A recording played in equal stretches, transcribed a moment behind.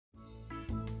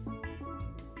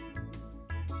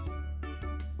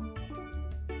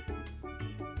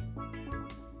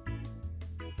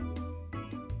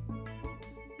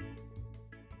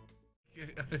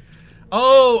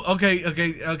Oh,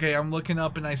 okay. I'm looking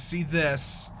up and I see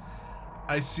this.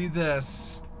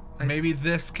 Maybe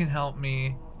this can help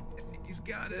me. I think he's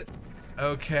got it.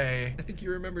 Okay. I think he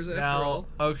remembers after Now, all.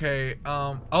 okay.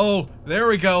 Oh, there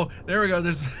we go.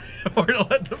 There's a portal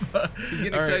at the. He's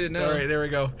getting excited now. All right, there we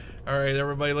go. All right,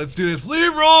 everybody, let's do this.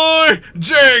 Leroy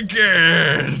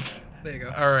Jenkins. There you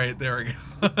go. All right, there we go.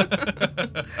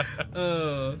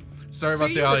 Sorry about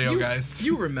the audio, guys.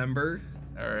 You remember.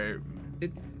 All right.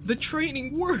 The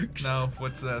training works. No,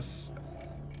 what's this?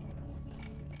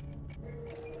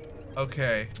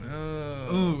 Okay.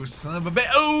 Oh. Ooh, son of a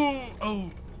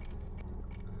bitch.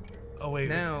 Oh, wait.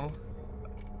 Now.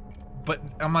 But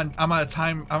I'm on a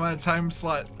time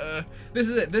slot. This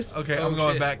is it. This. Okay, oh, I'm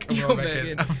going shit. back. I'm going back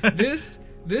in.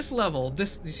 This level. You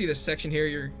see this section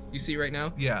here? You see right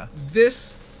now? Yeah.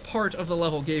 This part of the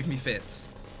level gave me fits,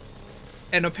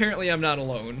 and apparently I'm not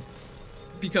alone,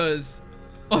 because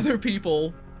other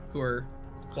people who are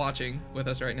watching with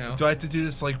us right now. Do I have to do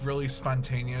this like really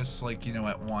spontaneous, like, you know,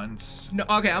 at once? No.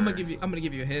 Okay, I'm gonna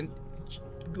give you a hint.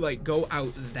 Like, go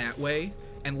out that way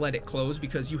and let it close,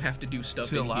 because you have to do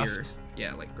stuff in here.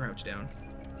 Yeah, like crouch down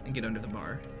and get under the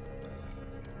bar.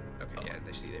 Okay, yeah,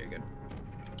 I see. There, good.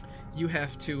 You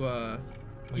have to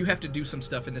do some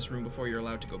stuff in this room before you're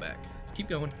allowed to go back. Keep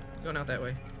going. Going out that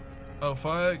way. Oh,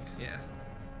 fuck. Yeah.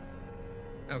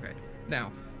 Okay.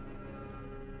 Now,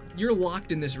 you're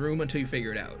locked in this room until you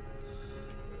figure it out.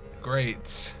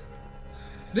 Great.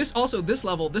 This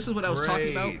level, this is what I was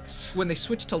talking about when they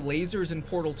switched to lasers in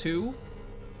Portal 2.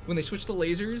 When they switched to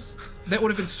lasers, that would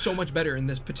have been so much better in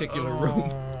this particular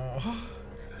room.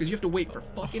 Because you have to wait for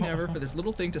fucking ever for this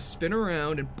little thing to spin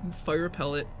around and fire a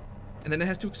pellet, and then it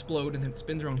has to explode, and then it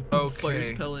spins around and fires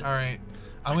a pellet. All right.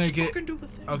 I'm gonna get. Fucking do the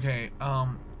thing. Okay.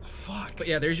 Fuck. But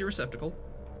yeah, there's your receptacle.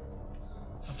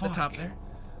 Up the top there.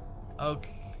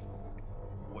 Okay.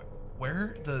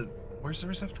 Where's the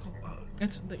receptacle?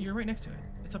 You're right next to it.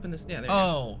 It's up in this. Yeah, there.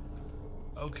 Oh.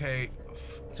 Okay.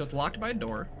 So it's locked by a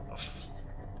door.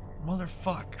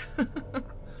 Motherfuck.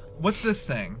 What's this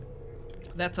thing?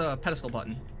 That's a pedestal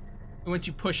button. And once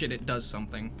you push it, it does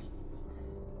something.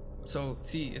 So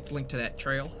see, it's linked to that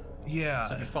trail. Yeah.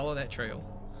 So if you follow that trail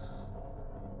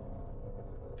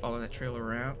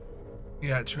around.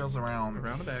 Yeah, it trails around.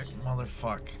 Around the back.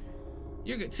 Motherfuck.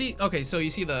 You're good. See, okay, so you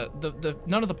see the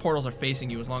none of the portals are facing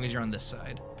you as long as you're on this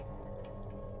side.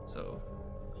 So,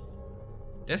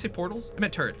 did I say portals? I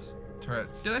meant turrets.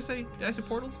 Turrets. Did I say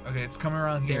portals? Okay, it's coming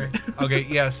around here. Okay,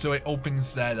 yeah, so it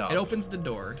opens that up. It opens the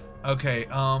door. Okay,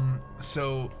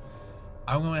 so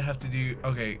I'm gonna have to do.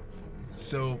 Okay,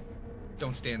 so.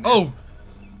 Don't stand there. Oh.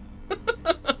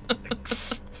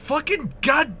 Fucking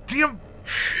goddamn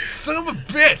son of a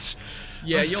bitch.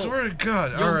 Yeah, I swear to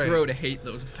God. You'll All right. grow to hate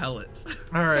those pellets.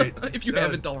 All right. If you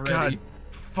haven't already. God,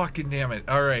 fucking damn it.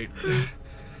 All right.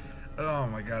 Oh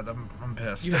my God, I'm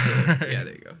pissed. You have to, yeah,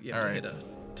 there you go. You have All to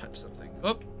right. touch something.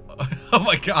 Oh. Oh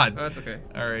my God. Oh, that's okay.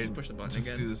 All right. Just push the button Just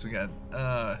again. do this again.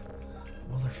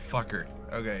 Motherfucker.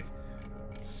 Okay.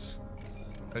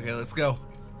 Okay, let's go.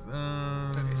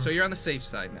 Okay, so you're on the safe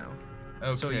side now.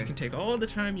 Okay. So you can take all the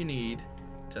time you need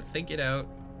to think it out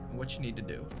and what you need to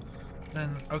do.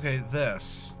 Then, okay,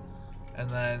 this. And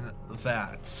then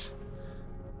that.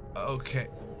 Okay,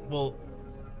 well...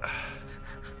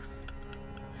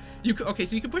 Okay,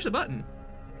 so you can push the button.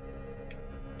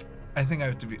 I think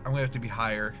I'm gonna have to be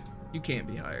higher. You can't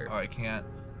be higher. Oh, I can't?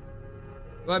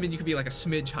 Well, I mean, you could be like a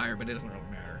smidge higher, but it doesn't really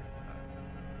matter.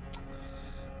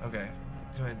 Okay.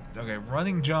 Okay,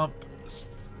 running jump.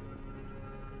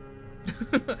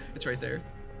 It's right there.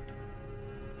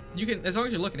 You can, as long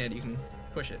as you're looking at it, you can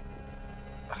push it.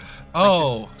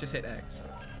 Oh. Like just hit X.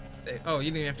 Oh,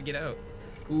 you didn't even have to get out.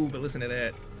 Ooh, but listen to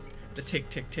that. The tick,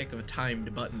 tick, tick of a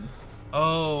timed button.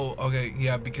 Oh, okay,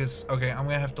 yeah, because, okay, I'm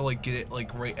gonna have to, like, get it,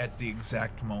 like, right at the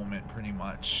exact moment, pretty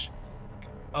much.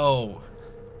 Oh.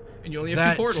 And you only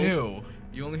have 2 portals. Too.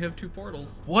 You only have 2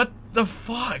 portals. What the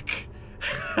fuck?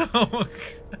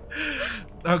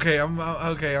 Okay,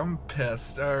 I'm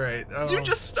pissed. All right. You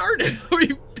just started. Are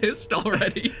you pissed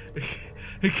already?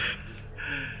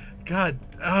 God.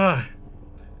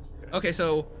 Okay,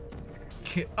 so.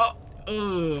 Okay.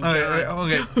 You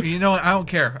know what? I don't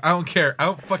care. I don't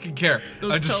fucking care.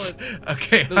 Those pellets.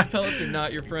 Okay. Those pellets are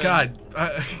not your friend. God.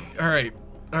 All right.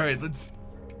 Let's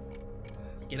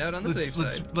get out on the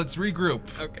safe side. Let's regroup.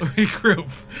 Okay. Regroup.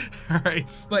 All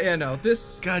right. But yeah, no.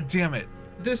 This. God damn it.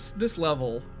 This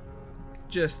level,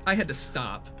 I had to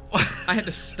stop. I had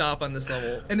to stop on this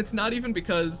level, and it's not even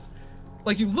because,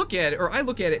 like, you look at it, or I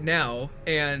look at it now,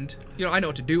 and you know I know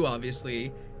what to do,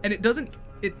 obviously, and it doesn't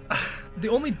The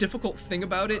only difficult thing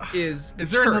about it is the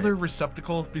Is there another turrets.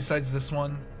 receptacle besides this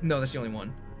one? No, that's the only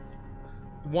one.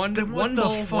 One Then what the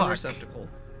ball, fuck? one receptacle. And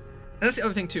that's the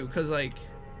other thing too, because like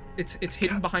it's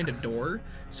hidden behind a door,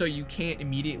 so you can't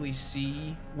immediately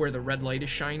see where the red light is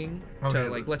shining to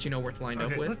like let you know where it's lined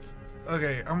up with.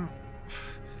 Okay,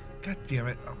 God damn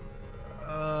it.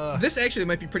 This actually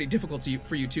might be pretty difficult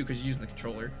for you too, because you're using the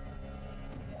controller.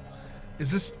 Is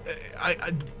this?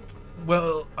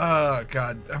 Well,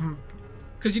 God.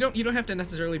 Because you don't have to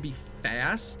necessarily be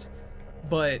fast,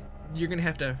 but you're gonna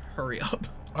have to hurry up.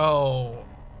 Oh,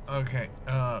 okay.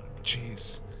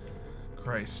 Jeez,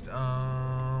 Christ.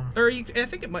 Or I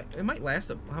think it might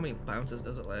last. How many bounces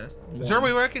does it last? Is there a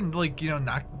way where I can like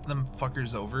knock them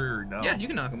fuckers over or no? Yeah, you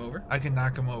can knock them over. I can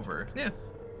knock them over. Yeah.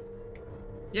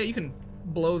 Yeah, you can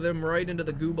blow them right into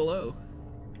the goo below.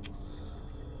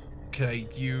 Can I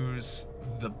use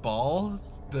the ball?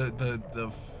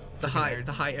 The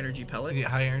high energy pellet. The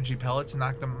high energy pellet to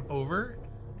knock them over?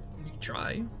 You can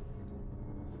try.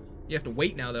 You have to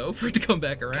wait now though for it to come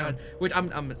back around. God. Which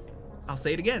I'll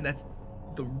say it again. That's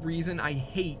the reason I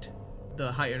hate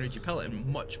the high energy pellet and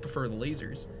much prefer the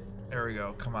lasers. There we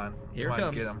go. Come on. Here Come it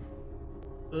on, comes.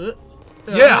 Get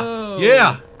him. Yeah. Oh.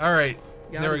 Yeah. All right.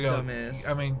 God, there we go. Dumbass.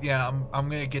 I mean, yeah. I'm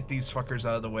gonna get these fuckers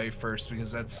out of the way first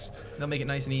because They'll make it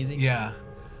nice and easy. Yeah.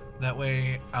 That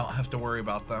way I don't have to worry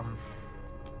about them.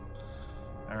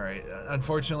 Alright,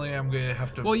 unfortunately I'm gonna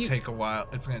have to take a while.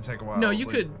 It's gonna take a while. No, you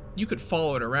could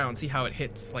follow it around, see how it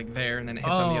hits like there, and then it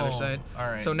hits on the other side.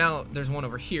 Alright. So now there's one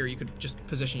over here. You could just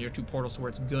position your two portals where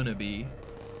it's gonna be.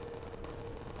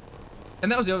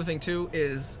 And that was the other thing too,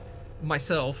 is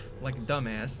myself, like a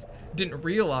dumbass, didn't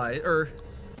realize, or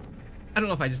I don't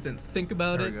know if I just didn't think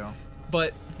about it. There we go.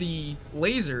 But the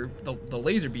laser, the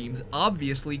laser beams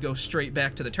obviously go straight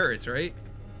back to the turrets, right?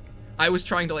 I was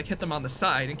trying to like hit them on the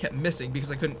side and kept missing because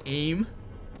I couldn't aim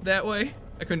that way.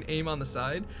 I couldn't aim on the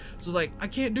side. So I was like, I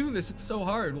can't do this. It's so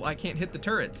hard. Well, I can't hit the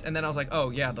turrets. And then I was like, oh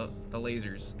yeah, the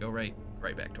lasers go right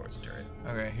back towards the turret.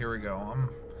 Okay, here we go. I'm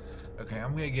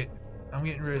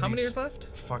getting rid of How many these are left?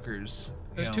 fuckers.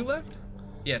 There's two left?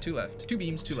 Yeah, two left. Two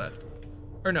beams, two left.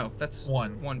 Or no, that's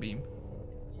one beam.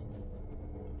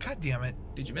 God damn it.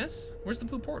 Did you miss? Where's the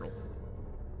blue portal?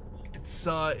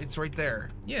 It's right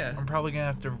there. Yeah. I'm probably gonna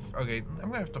have to. Okay, I'm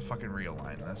gonna have to fucking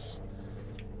realign this.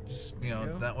 Just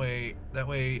that way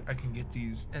I can get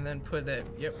these. And then put that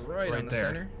right on the there.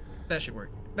 center. That should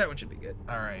work. That one should be good.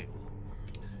 All right.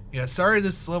 Yeah, sorry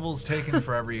this level's taking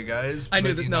forever, you guys. I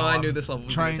knew but, that. No, I knew this level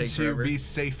was trying gonna take forever. to be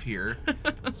safe here,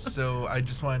 so I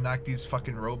just want to knock these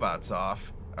fucking robots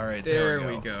off. All right, there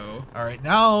we go. All right,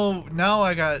 now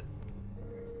I got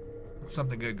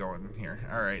something good going here.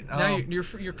 All right. Now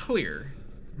you're clear.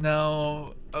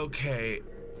 No. Okay.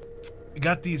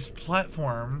 Got these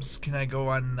platforms. Can I go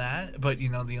on that? But the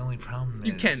only problem is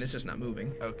you can. It's just not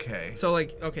moving. Okay. So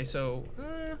so.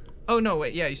 Oh no!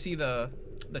 Wait. Yeah. You see the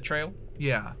trail?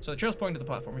 Yeah. So the trail's pointing to the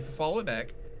platform. If you follow it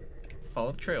back,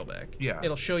 follow the trail back. Yeah.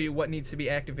 It'll show you what needs to be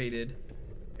activated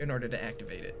in order to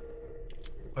activate it.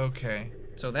 Okay.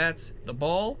 So that's the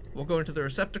ball. We'll go into the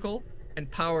receptacle and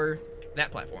power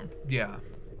that platform. Yeah.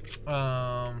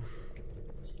 All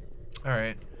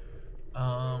right.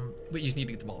 But you just need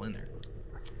to get the ball in there.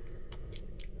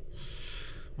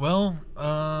 Well,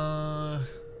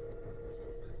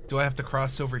 do I have to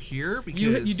cross over here? Because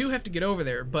you do have to get over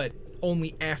there, but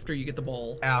only after you get the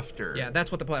ball. After. Yeah,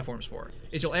 that's what the platform's for.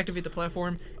 Is you'll activate the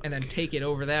platform and then take it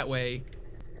over that way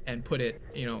and put it,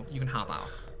 you can hop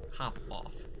off.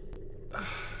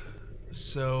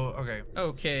 So, okay.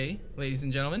 Okay, ladies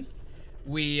and gentlemen.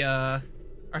 We are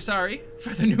sorry for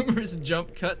the numerous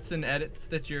jump cuts and edits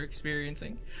that you're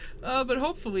experiencing. But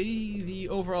hopefully the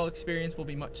overall experience will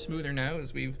be much smoother now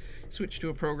as we've switched to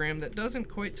a program that doesn't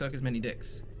quite suck as many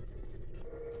dicks.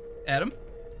 Adam?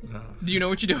 Do you know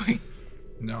what you're doing?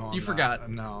 No, you forgot.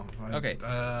 No. Okay.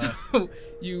 So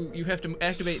you have to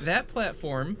activate that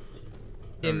platform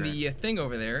in the thing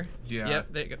over there. Yeah. Yep.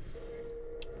 There you go.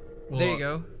 Well, there you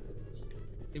go.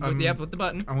 With the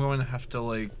button. I'm going to have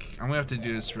to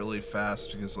do this really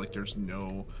fast because there's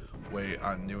no way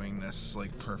I'm doing this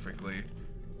perfectly.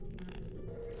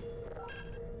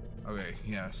 Okay.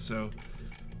 Yeah. So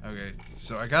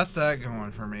I got that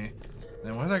going for me.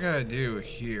 Then what I gotta do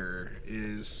here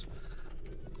is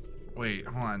wait,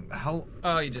 hold on. How?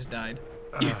 Oh, you just died.